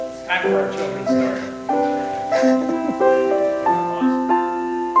Time for our children's story.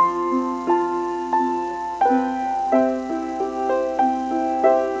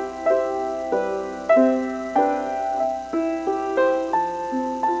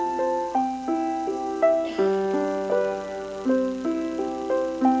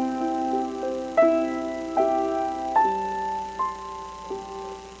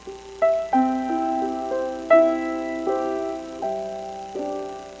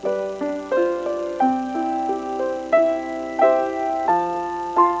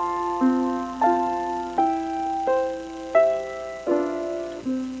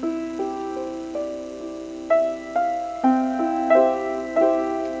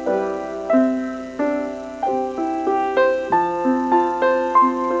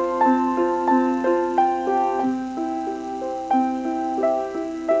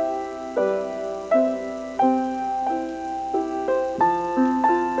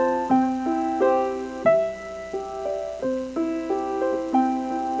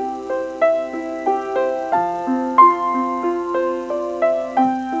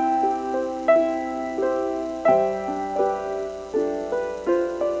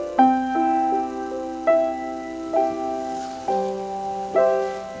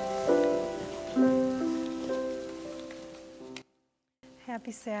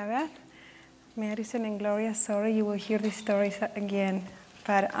 Happy Sabbath. Madison and Gloria, sorry you will hear these stories again,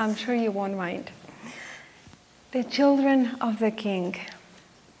 but I'm sure you won't mind. The children of the king.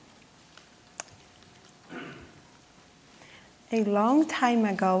 A long time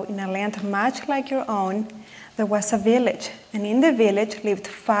ago, in a land much like your own, there was a village, and in the village lived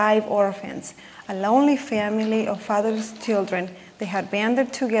 5 orphans, a lonely family of fatherless children. They had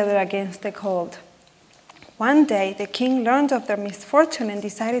banded together against the cold. One day, the king learned of their misfortune and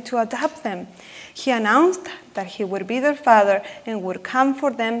decided to adopt them. He announced that he would be their father and would come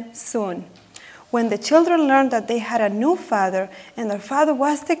for them soon. When the children learned that they had a new father and their father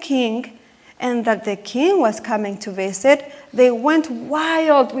was the king, and that the king was coming to visit, they went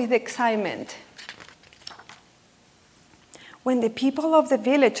wild with excitement. When the people of the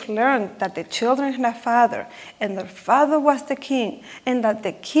village learned that the children had a father, and their father was the king, and that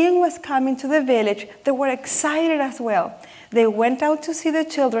the king was coming to the village, they were excited as well. They went out to see the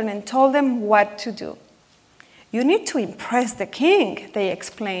children and told them what to do. You need to impress the king, they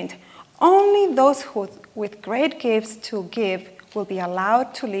explained. Only those who, with great gifts to give will be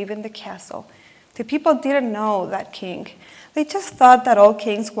allowed to live in the castle. The people didn't know that king. They just thought that all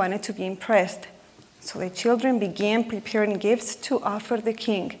kings wanted to be impressed. So the children began preparing gifts to offer the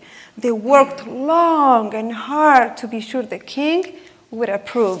king. They worked long and hard to be sure the king would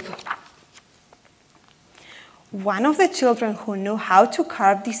approve. One of the children who knew how to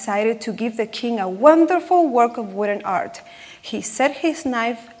carve decided to give the king a wonderful work of wooden art. He set his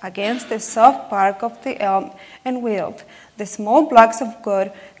knife against the soft bark of the elm and whittled. The small blocks of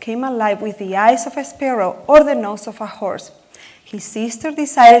wood came alive with the eyes of a sparrow or the nose of a horse. His sister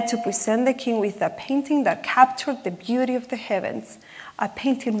decided to present the king with a painting that captured the beauty of the heavens, a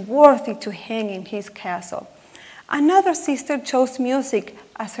painting worthy to hang in his castle. Another sister chose music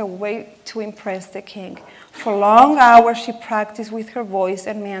as a way to impress the king. For long hours she practiced with her voice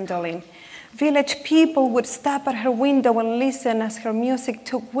and mandolin. Village people would stop at her window and listen as her music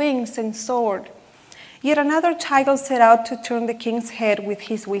took wings and soared. Yet another child set out to turn the king's head with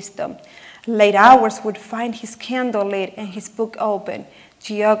his wisdom. Late hours would find his candle lit and his book open.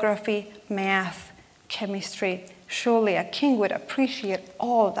 Geography, math, chemistry. Surely a king would appreciate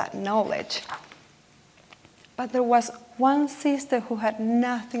all that knowledge. But there was one sister who had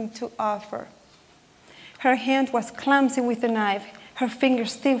nothing to offer. Her hand was clumsy with the knife, her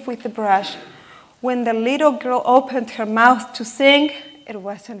fingers stiff with the brush. When the little girl opened her mouth to sing, it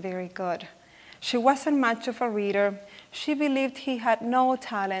wasn't very good. She wasn't much of a reader. She believed he had no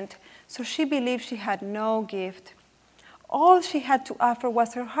talent. So she believed she had no gift. All she had to offer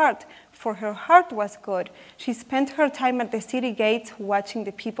was her heart, for her heart was good. She spent her time at the city gates watching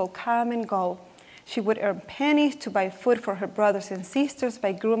the people come and go. She would earn pennies to buy food for her brothers and sisters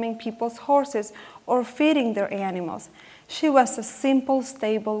by grooming people's horses or feeding their animals. She was a simple,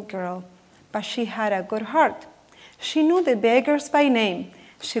 stable girl, but she had a good heart. She knew the beggars by name.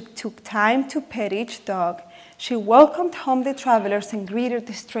 She took time to pet each dog. She welcomed home the travelers and greeted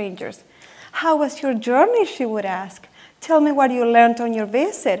the strangers. How was your journey, she would ask. Tell me what you learned on your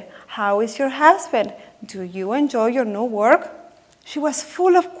visit. How is your husband? Do you enjoy your new work? She was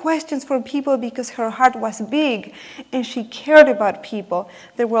full of questions for people because her heart was big and she cared about people.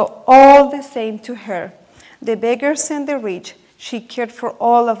 They were all the same to her. The beggars and the rich, she cared for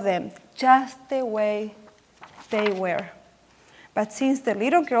all of them, just the way they were. But since the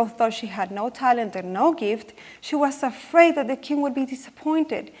little girl thought she had no talent and no gift, she was afraid that the king would be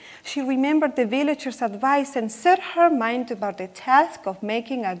disappointed. She remembered the villagers' advice and set her mind about the task of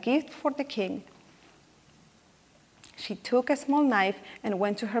making a gift for the king. She took a small knife and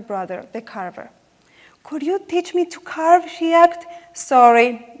went to her brother, the carver. "Could you teach me to carve?" she asked.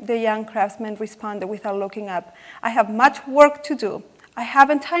 "Sorry," the young craftsman responded without looking up. "I have much work to do. I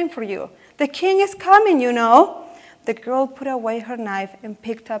haven't time for you. The king is coming, you know." The girl put away her knife and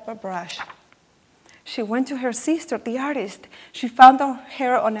picked up a brush. She went to her sister, the artist. She found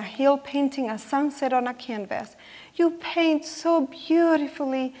her on a hill painting a sunset on a canvas. "You paint so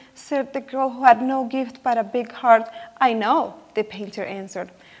beautifully," said the girl who had no gift but a big heart. "I know," the painter answered.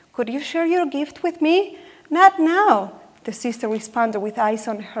 "Could you share your gift with me?" "Not now," the sister responded with eyes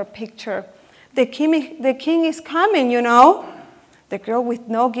on her picture. The king is coming, you know." The girl with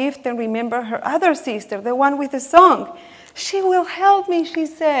no gift then remembered her other sister, the one with the song. "She will help me," she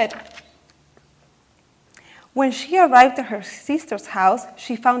said. When she arrived at her sister's house,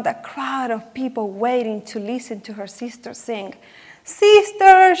 she found a crowd of people waiting to listen to her sister sing.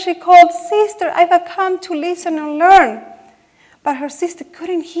 "Sister," she called, "Sister, I've come to listen and learn." But her sister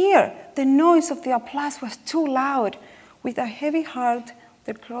couldn't hear. The noise of the applause was too loud. With a heavy heart,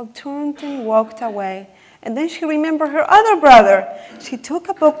 the girl turned and walked away. And then she remembered her other brother. She took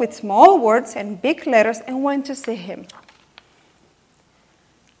a book with small words and big letters and went to see him.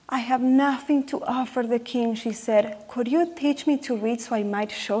 "I have nothing to offer the king," she said. "Could you teach me to read so I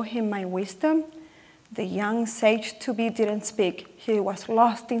might show him my wisdom?" The young sage-to-be didn't speak. He was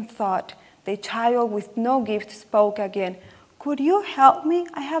lost in thought. The child with no gift spoke again. "Could you help me?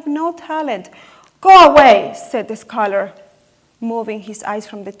 I have no talent." "Go away," said the scholar, moving his eyes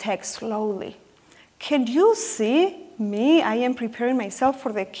from the text slowly. "Can you see me? I am preparing myself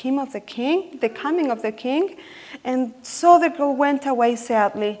for the coming of the king." And so the girl went away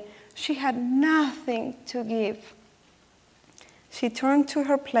sadly. She had nothing to give. She turned to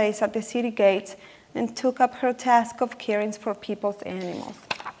her place at the city gates and took up her task of caring for people's animals.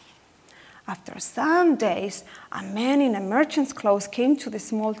 After some days, a man in a merchant's clothes came to the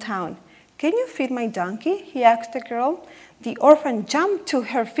small town. "Can you feed my donkey?" he asked the girl. The orphan jumped to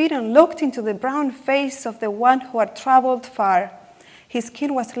her feet and looked into the brown face of the one who had traveled far. His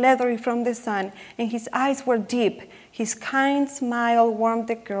skin was leathery from the sun, and his eyes were deep. His kind smile warmed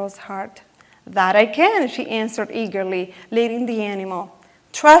the girl's heart. "That I can," she answered eagerly, leading the animal.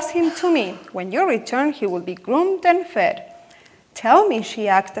 "Trust him to me. When you return, he will be groomed and fed." "Tell me," she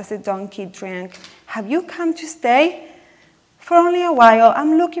asked as the donkey drank, "have you come to stay?" "For only a while.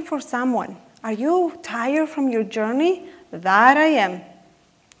 I'm looking for someone." "Are you tired from your journey?" "That I am."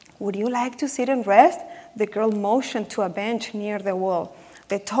 "Would you like to sit and rest?" The girl motioned to a bench near the wall.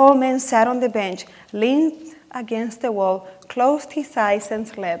 The tall man sat on the bench, leaned against the wall, closed his eyes, and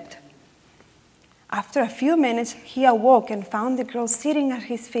slept. After a few minutes, he awoke and found the girl sitting at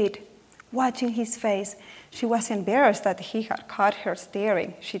his feet, watching his face. She was embarrassed that he had caught her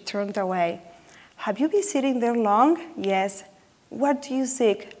staring. She turned away. "Have you been sitting there long?" "Yes." "What do you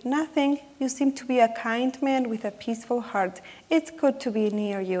seek?" "Nothing. You seem to be a kind man with a peaceful heart. It's good to be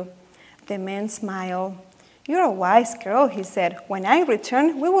near you." The man smiled. "You're a wise girl," he said. "When I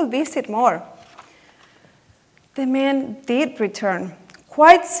return, we will visit more." The man did return.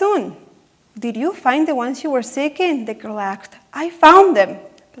 "Quite soon." "Did you find the ones you were seeking?" the girl asked. "I found them,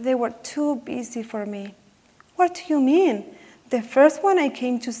 but they were too busy for me." "What do you mean?" "The first one I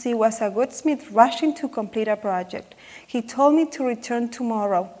came to see was a woodsmith rushing to complete a project. He told me to return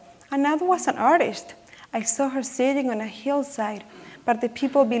tomorrow. Another was an artist. I saw her sitting on a hillside, but the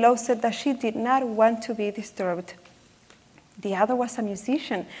people below said that she did not want to be disturbed. The other was a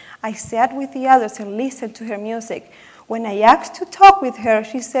musician. I sat with the others and listened to her music. When I asked to talk with her,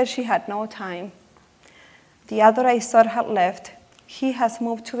 she said she had no time. The other I saw had left. He has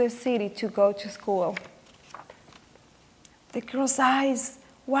moved to the city to go to school." The girl's eyes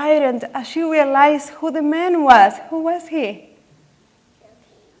widened as she realized who the man was. Who was he?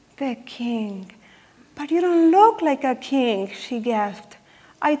 The king. "But you don't look like a king," she gasped.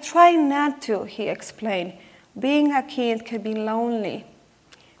 "I try not to," he explained. "Being a king can be lonely.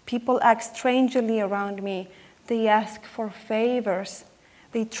 People act strangely around me. They ask for favors.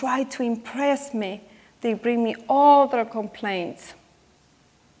 They try to impress me. They bring me all their complaints."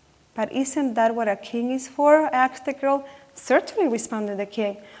 "But isn't that what a king is for?" asked the girl. "Certainly," responded the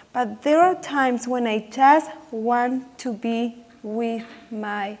king, "but there are times when I just want to be with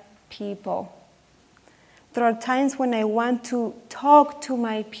my people. There are times when I want to talk to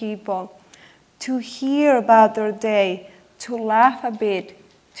my people, to hear about their day, to laugh a bit,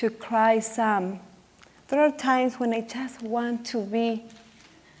 to cry some. There are times when I just want to be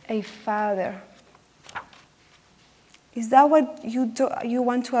a father. Is that what you do? You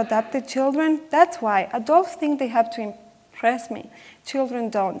want to adopt the children? That's why. Adults think they have to impress me. Children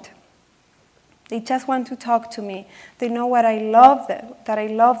don't. They just want to talk to me. They know that I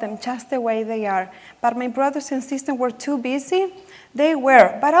love them just the way they are. But my brothers and sisters were too busy. They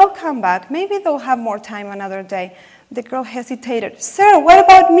were, but I'll come back. Maybe they'll have more time another day. The girl hesitated. Sir, what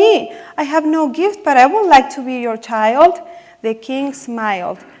about me? I have no gift, but I would like to be your child. The king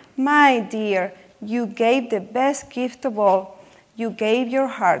smiled. My dear, you gave the best gift of all. You gave your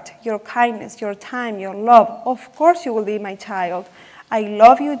heart, your kindness, your time, your love. Of course you will be my child. I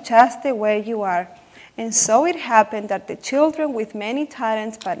love you just the way you are. And so it happened that the children with many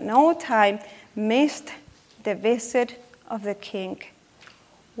talents but no time missed the visit of the king,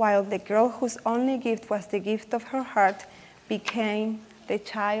 while the girl whose only gift was the gift of her heart became the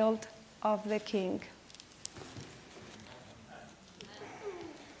child of the king.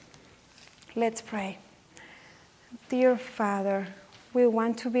 Let's pray. Dear Father, we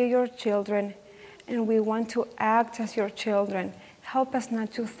want to be your children and we want to act as your children. Help us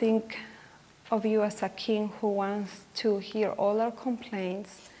not to think of you as a king who wants to hear all our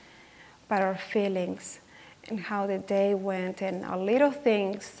complaints, but our feelings and how the day went and our little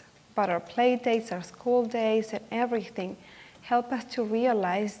things, but our play dates, our school days, and everything. Help us to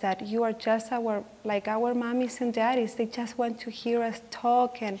realize that you are just like our mommies and daddies. They just want to hear us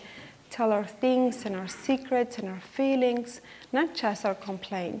talk and tell our things and our secrets and our feelings, not just our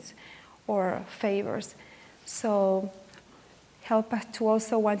complaints or favors. So help us to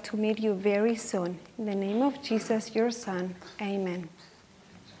also want to meet you very soon. In the name of Jesus, your Son, amen.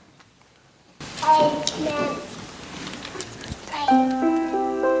 Amen.